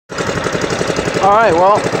Alright,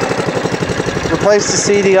 well, replaced the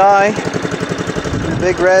CDI, the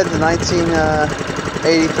Big Red, the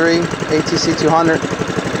 1983 ATC 200.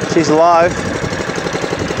 She's alive.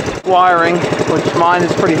 Wiring, which mine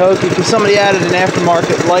is pretty hokey because somebody added an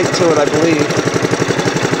aftermarket light to it, I believe.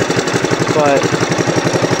 But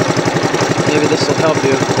maybe this will help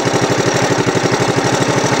you.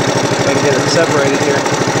 If I can get it separated here.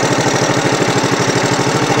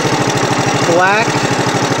 Black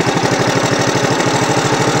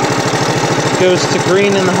goes to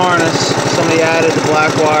green in the harness. Somebody added the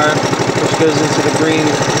black wire, which goes into the green.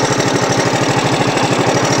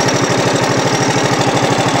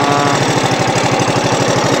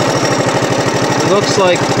 It looks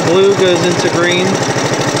like blue goes into green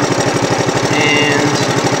and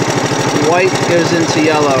white goes into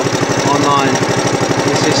yellow on mine.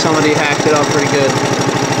 You see somebody hacked it up pretty good.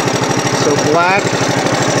 So black,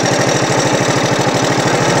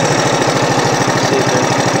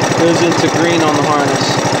 goes into green on the harness.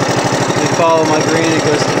 If you follow my green, it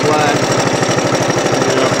goes to black. And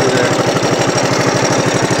then up through there.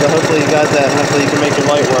 So hopefully you got that, and hopefully you can make your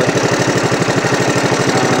light work.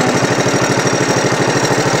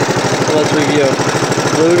 So let's review.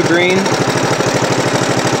 Blue to green.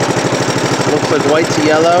 Looks like white to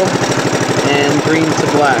yellow, and green to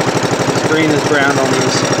black. This green is brown on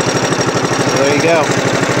these. So there you go.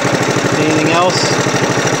 Anything else?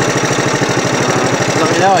 Let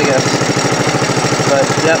me know, I guess. But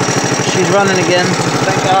yep, she's running again.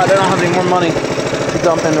 Thank God I don't have any more money to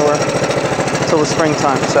dump into her until the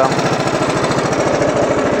springtime. So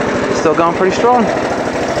still going pretty strong.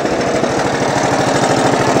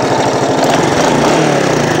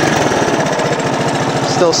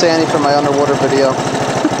 Still sandy from my underwater video.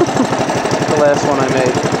 The last one I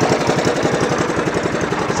made.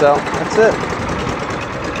 So that's it.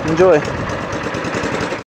 Enjoy.